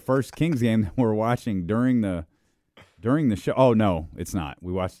that'll be the first Kings game that we're watching during the show. Oh no, it's not.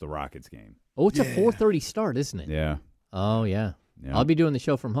 We watched the Rockets game. Oh, it's a 4:30 start, isn't it? Yeah. Oh yeah. Yeah. I'll be doing the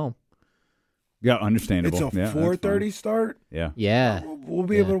show from home. Yeah, understandable. It's a Yeah, that's 4:30 fine. start. Yeah. Yeah. We'll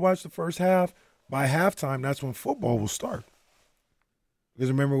be able to watch the first half. By halftime, that's when football will start. Because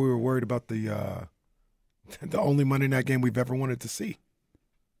remember, we were worried about the only Monday night game we've ever wanted to see.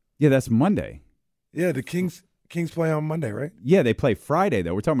 Yeah, that's Monday. Yeah, the Kings play on Monday, right? Yeah, they play Friday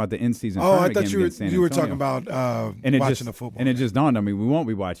though. We're talking about the in-season. Oh, I tournament thought game you were against San talking Antonio. about watching the football. And it game. just dawned on me, we won't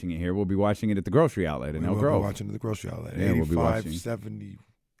be watching it here. We'll be watching it at the grocery outlet in We Elk will be Grove. watching at the grocery outlet. Yeah, we'll be watching.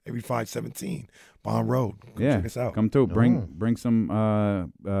 8517 Bond Road. Come Yeah, check us out. come through. Bring some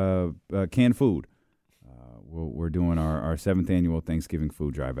canned food. We're doing our 7th annual Thanksgiving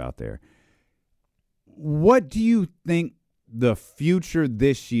food drive out there. What do you think the future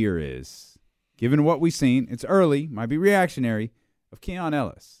this year is, given what we've seen? It's early, might be reactionary, of Keon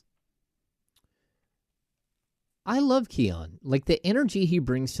Ellis. I love Keon. Like the energy he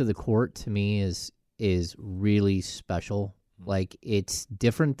brings to the court to me is really special. Like it's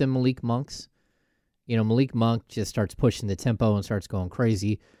different than Malik Monk's. Malik Monk just starts pushing the tempo and starts going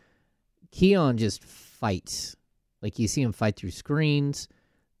crazy. Keon just fights. Like you see him fight through screens.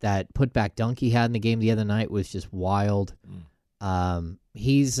 That putback dunk he had in the game the other night was just wild.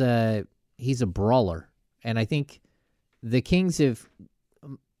 He's a brawler, and I think the Kings have,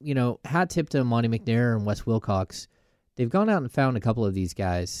 hat tip to Monty McNair and Wes Wilcox. They've gone out and found a couple of these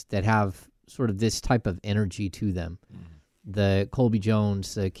guys that have sort of this type of energy to them. The Colby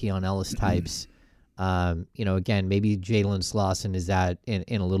Jones, the Keon Ellis types. Again, maybe Jalen Slauson is that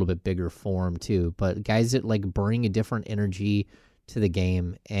in a little bit bigger form too. But guys that like bring a different energy to the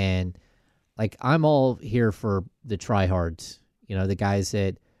game, and like I'm all here for the tryhards. The guys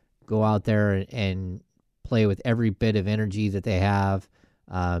that go out there and play with every bit of energy that they have.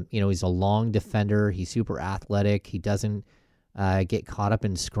 He's a long defender. He's super athletic. He doesn't get caught up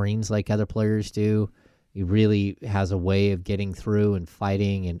in screens like other players do. He really has a way of getting through and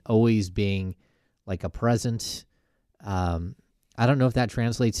fighting and always being like a presence. I don't know if that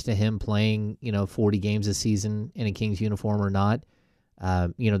translates to him playing, 40 games a season in a Kings uniform or not.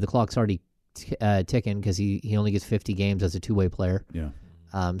 The clock's already ticking because he only gets 50 games as a two-way player. Yeah.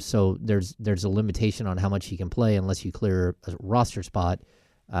 So there's a limitation on how much he can play unless you clear a roster spot,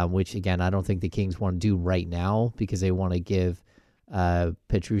 which, again, I don't think the Kings want to do right now because they want to give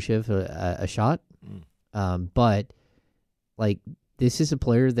Petrushev a shot. But, like, this is a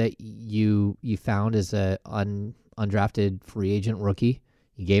player that you found as a undrafted free agent rookie.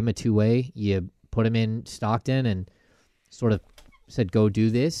 You gave him a two-way. You put him in Stockton and sort of said, go do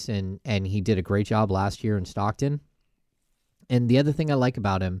this. And he did a great job last year in Stockton. And the other thing I like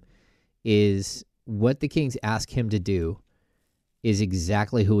about him is what the Kings ask him to do is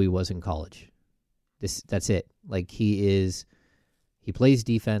exactly who he was in college. That's it. Like he plays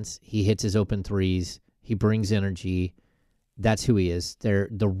defense. He hits his open threes. He brings energy. That's who he is. The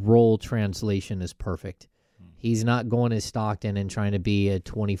role translation is perfect. He's not going to Stockton and trying to be a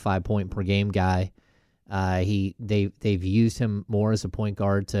 25-point per game guy. They've used him more as a point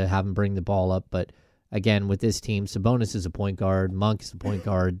guard to have him bring the ball up. But again, with this team, Sabonis is a point guard, Monk is a point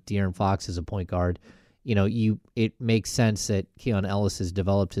guard, De'Aaron Fox is a point guard. It makes sense that Keon Ellis has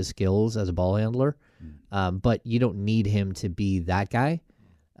developed his skills as a ball handler, but you don't need him to be that guy.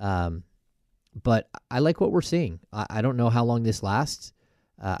 But I like what we're seeing. I don't know how long this lasts.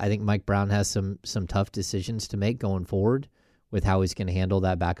 I think Mike Brown has some tough decisions to make going forward with how he's going to handle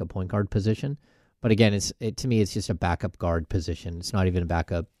that backup point guard position. But again, to me, it's just a backup guard position. It's not even a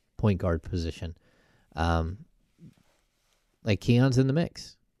backup point guard position. Like Keon's in the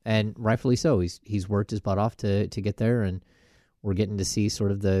mix. and rightfully so. He's worked his butt off to get there, and we're getting to see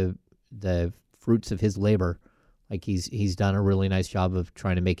sort of the fruits of his labor. Like he's done a really nice job of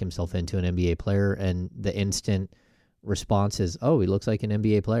trying to make himself into an NBA player, and the instant response is, oh, he looks like an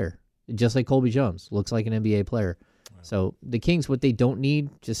NBA player. Just like Colby Jones looks like an NBA player. Wow. So the Kings, what they don't need,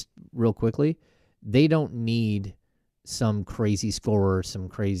 just real quickly, they don't need some crazy scorer, some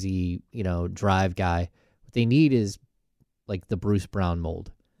crazy, drive guy. What they need is like the Bruce Brown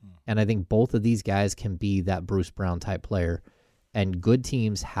mold. And I think both of these guys can be that Bruce Brown type player. And good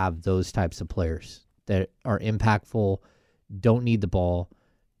teams have those types of players that are impactful, don't need the ball,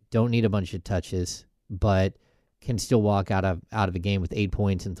 don't need a bunch of touches, but can still walk out of a game with 8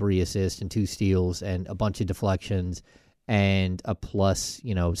 points and 3 assists and 2 steals and a bunch of deflections and a plus,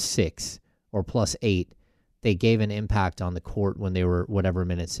 6 or plus 8. They gave an impact on the court when they were whatever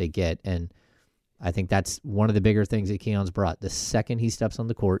minutes they get. And I think that's one of the bigger things that Keon's brought. The second he steps on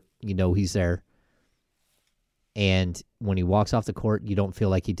the court, he's there. And when he walks off the court, you don't feel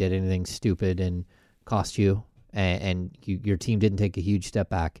like he did anything stupid and cost you. And your team didn't take a huge step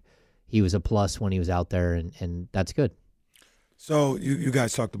back. He was a plus when he was out there, and that's good. So you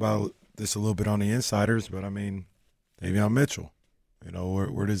guys talked about this a little bit on the Insiders, but I mean, Davion Mitchell,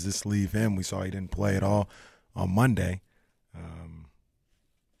 where does this leave him? We saw he didn't play at all on Monday.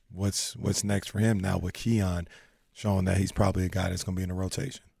 What's next for him now with Keon showing that he's probably a guy that's going to be in the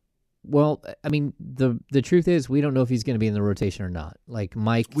rotation? Well, I mean, the truth is we don't know if he's going to be in the rotation or not. Like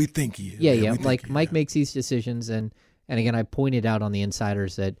Mike, we think he is. Yeah. Like Mike makes these decisions, and again, I pointed out on the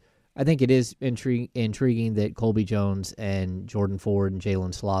Insiders that I think it is intriguing that Colby Jones and Jordan Ford and Jalen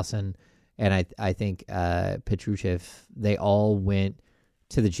Slauson and I think Petruchev, they all went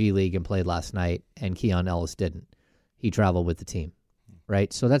to the G League and played last night, and Keon Ellis didn't. He traveled with the team,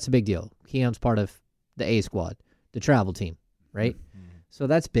 right? So that's a big deal. Keon's part of the A squad, the travel team, right? Mm-hmm. So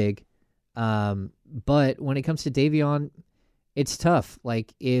that's big. But when it comes to Davion, it's tough.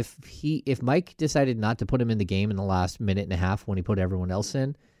 Like if Mike decided not to put him in the game in the last minute and a half when he put everyone else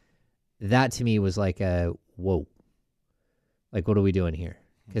in, that to me was like a whoa. Like, what are we doing here?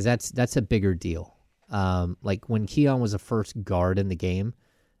 Because that's a bigger deal. Like when Keon was a first guard in the game,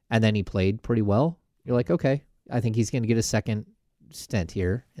 and then he played pretty well. You're like, okay, I think he's going to get a second stint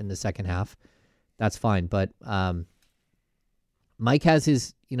here in the second half. That's fine. But Mike has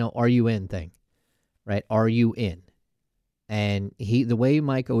his, are you in thing, right? Are you in? And the way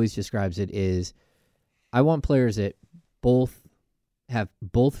Mike always describes it is, I want players that have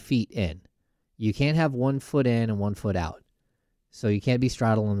both feet in. You can't have 1 foot in and 1 foot out. So you can't be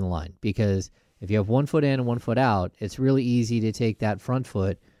straddling the line, because if you have 1 foot in and 1 foot out, it's really easy to take that front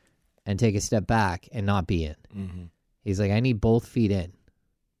foot and take a step back and not be in. Mm-hmm. He's like, I need both feet in.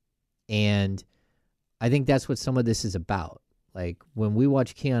 And I think that's what some of this is about. Like when we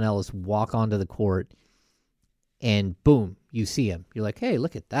watch Keon Ellis walk onto the court and boom, you see him. You're like, hey,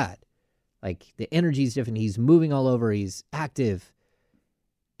 look at that. Like the energy is different. He's moving all over. He's active.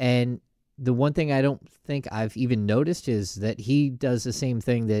 And the one thing I don't think I've even noticed is that he does the same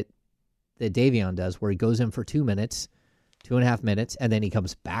thing that Davion does, where he goes in for 2 minutes, 2.5 minutes, and then he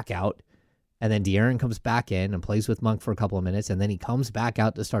comes back out. And then De'Aaron comes back in and plays with Monk for a couple of minutes, and then he comes back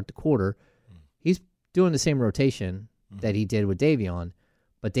out to start the quarter. He's doing the same rotation that he did with Davion,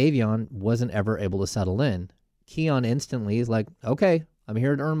 but Davion wasn't ever able to settle in. Keon instantly is like, okay, I'm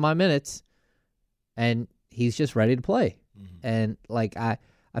here to earn my minutes, and he's just ready to play. Mm-hmm. And like I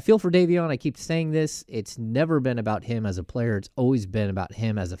feel for Davion. I keep saying this. It's never been about him as a player. It's always been about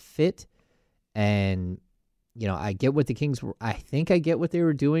him as a fit. And, I get what the Kings were. I think I get what they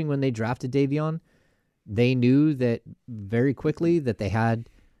were doing when they drafted Davion. They knew that very quickly that they had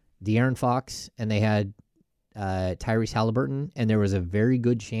De'Aaron Fox and they had Tyrese Halliburton, and there was a very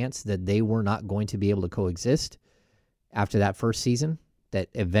good chance that they were not going to be able to coexist after that first season, that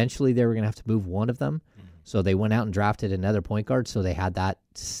eventually they were going to have to move one of them. Mm-hmm. So they went out and drafted another point guard, so they had that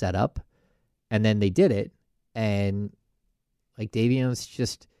set up. And then they did it, and like Davion's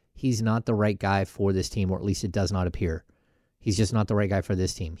just, he's not the right guy for this team, or at least it does not appear. He's just not the right guy for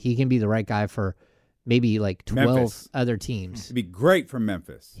this team. He can be the right guy for maybe like 12 Memphis. Other teams. He'd be great for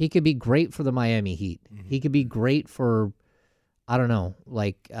Memphis. He could be great for the Miami Heat. Mm-hmm. He could be great for, I don't know,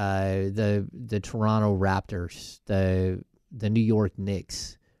 like the Toronto Raptors, the New York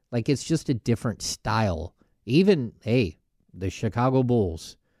Knicks. Like, it's just a different style. Even, the Chicago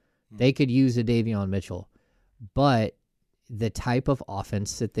Bulls, they could use a Davion Mitchell. But the type of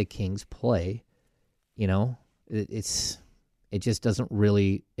offense that the Kings play, it just doesn't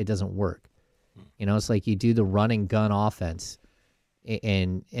work. It's like you do the run and gun offense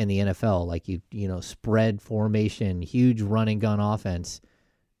in the NFL, like you spread formation, huge run and gun offense,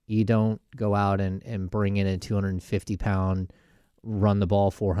 You don't go out and bring in a 250-pound, run the ball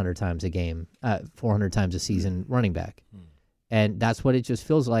 400 times a game, 400 times a season running back. And that's what it just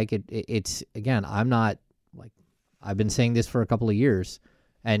feels like. It's, again, I'm not, like, I've been saying this for a couple of years,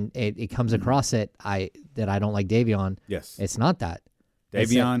 and it comes across that I don't like Davion. Yes. It's not that.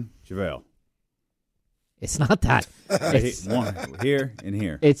 Davion, JaVale. It's not that. It's, one here and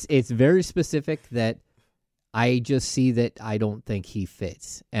here. It's very specific that I just see that I don't think he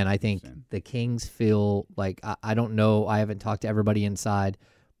fits. And I think the Kings feel like, I don't know, I haven't talked to everybody inside,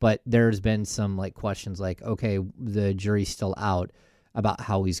 but there's been some like questions like, okay, the jury's still out about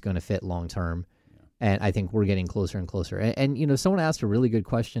how he's going to fit long term. Yeah. And I think we're getting closer and closer. And you know, someone asked a really good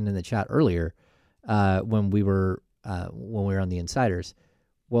question in the chat earlier when we were on the Insiders.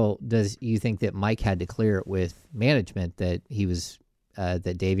 Well, does you think that Mike had to clear it with management that he was that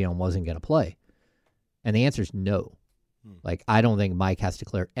Davion wasn't going to play? And the answer is no. Like, I don't think Mike has to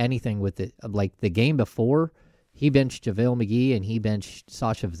clear anything with it. Like, the game before, he benched JaVale McGee and he benched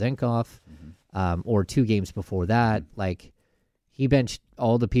Sasha Vezenkov, or 2 games before that. Like, he benched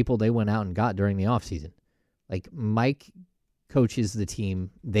all the people they went out and got during the offseason. Like, Mike coaches the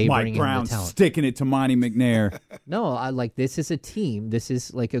team. They Mike bring Brown in the talent. sticking it to Monty McNair. No, this is a team. This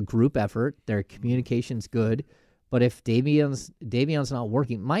is like a group effort. Their communication's good. But if Davion's not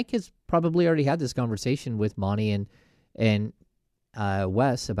working, Mike has probably already had this conversation with Monty and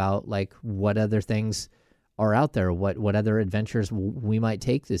Wes about like what other things are out there, what other adventures we might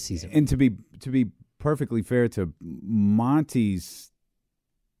take this season. And to be perfectly fair to Monty's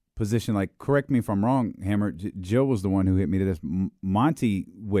position, like, correct me if I'm wrong, Hammer, Jill was the one who hit me to this. Monty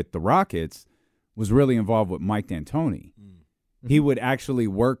with the Rockets was really involved with Mike D'Antoni. He would actually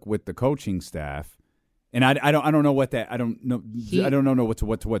work with the coaching staff. And I don't know what that, I don't know to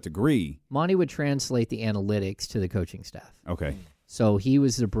what degree. Monty would translate the analytics to the coaching staff. Okay. So he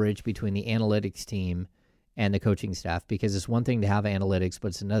was the bridge between the analytics team and the coaching staff, because it's one thing to have analytics, but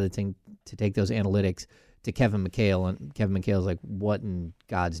it's another thing to take those analytics to Kevin McHale, and Kevin McHale's like, what in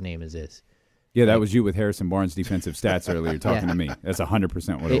God's name is this? Yeah, that was you with Harrison Barnes' defensive stats earlier talking to me. That's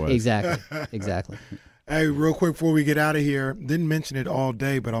 100% what it was. Exactly. Hey, real quick before we get out of here, didn't mention it all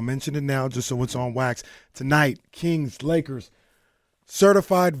day, but I'll mention it now just so it's on wax. Tonight, Kings, Lakers,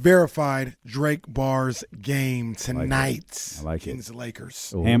 certified, verified Drake Bars game tonight. I like Kings,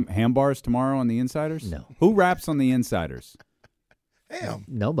 Lakers. Ham bars tomorrow on the Insiders? No. Who raps on the Insiders? Ham.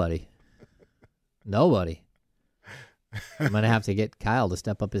 Nobody. I'm going to have to get Kyle to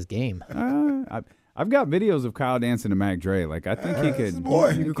step up his game. I've got videos of Kyle dancing to Mac Dre. Like, I think he could.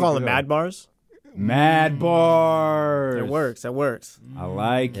 Boy. You call it Mad Bars? Mad Bars. That works. I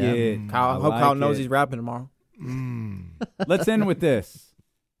like it. I hope Kyle knows he's rapping tomorrow. Let's end with this.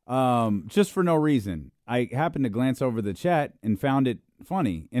 Just for no reason. I happened to glance over the chat and found it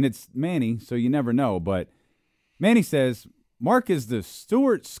funny. And it's Manny, so you never know. But Manny says, Mark is the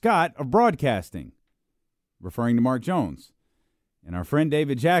Stuart Scott of broadcasting, referring to Mark Jones. And our friend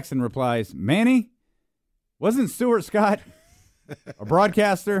David Jackson replies, Manny, wasn't Stuart Scott a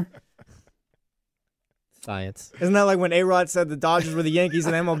broadcaster? Science. Isn't that like when A-Rod said the Dodgers were the Yankees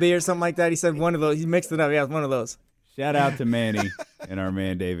in MLB or something like that? He said one of those. He mixed it up. Yeah, one of those. Shout out to Manny and our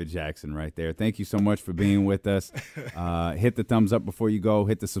man David Jackson right there. Thank you so much for being with us. Hit the thumbs up before you go.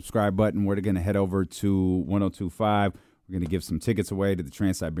 Hit the subscribe button. We're going to head over to 102.5. We're going to give some tickets away to the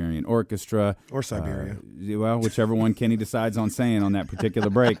Trans-Siberian Orchestra. Or Siberia. Well, whichever one Kenny decides on saying on that particular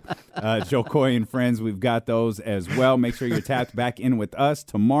break. Joe Coy and friends, we've got those as well. Make sure you're tapped back in with us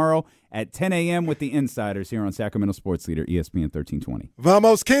tomorrow at 10 a.m. with the Insiders here on Sacramento Sports Leader, ESPN 1320.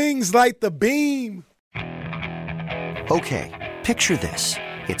 Vamos Kings, light the beam. Okay, picture this.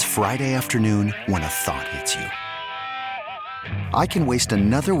 It's Friday afternoon when a thought hits you. I can waste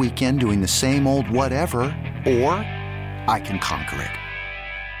another weekend doing the same old whatever, or I can conquer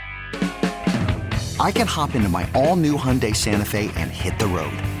it. I can hop into my all-new Hyundai Santa Fe and hit the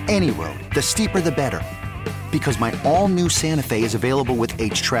road. Any road. The steeper, the better. Because my all-new Santa Fe is available with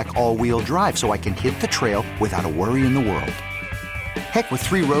H-Track all-wheel drive, so I can hit the trail without a worry in the world. Heck, with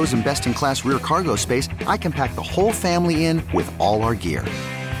 3 rows and best-in-class rear cargo space, I can pack the whole family in with all our gear.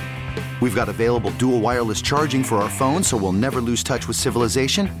 We've got available dual wireless charging for our phones, so we'll never lose touch with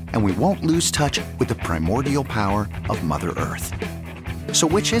civilization, and we won't lose touch with the primordial power of Mother Earth. So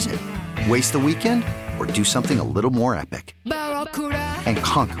which is it? Waste the weekend or do something a little more epic? And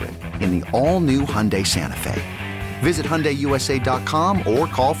conquer it in the all-new Hyundai Santa Fe. Visit HyundaiUSA.com or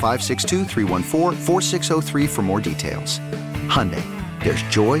call 562-314-4603 for more details. Hyundai, there's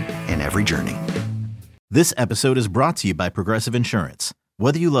joy in every journey. This episode is brought to you by Progressive Insurance.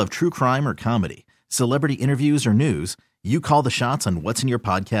 Whether you love true crime or comedy, celebrity interviews or news, you call the shots on what's in your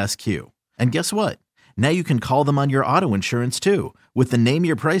podcast queue. And guess what? Now you can call them on your auto insurance too with the Name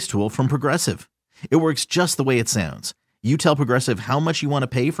Your Price tool from Progressive. It works just the way it sounds. You tell Progressive how much you want to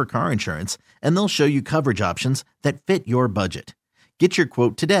pay for car insurance, and they'll show you coverage options that fit your budget. Get your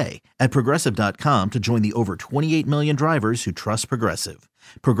quote today at Progressive.com to join the over 28 million drivers who trust Progressive.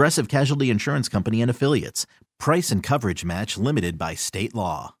 Progressive Casualty Insurance Company and Affiliates. Price and coverage match limited by state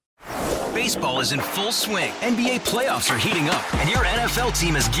law. Baseball is in full swing. NBA playoffs are heating up, and your NFL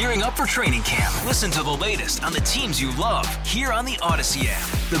team is gearing up for training camp. Listen to the latest on the teams you love here on the Odyssey app.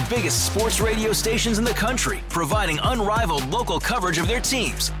 The biggest sports radio stations in the country, providing unrivaled local coverage of their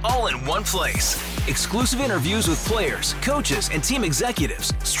teams, all in one place. Exclusive interviews with players, coaches, and team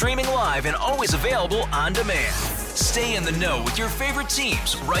executives, streaming live and always available on demand. Stay in the know with your favorite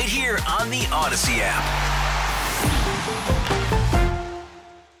teams right here on the Odyssey app.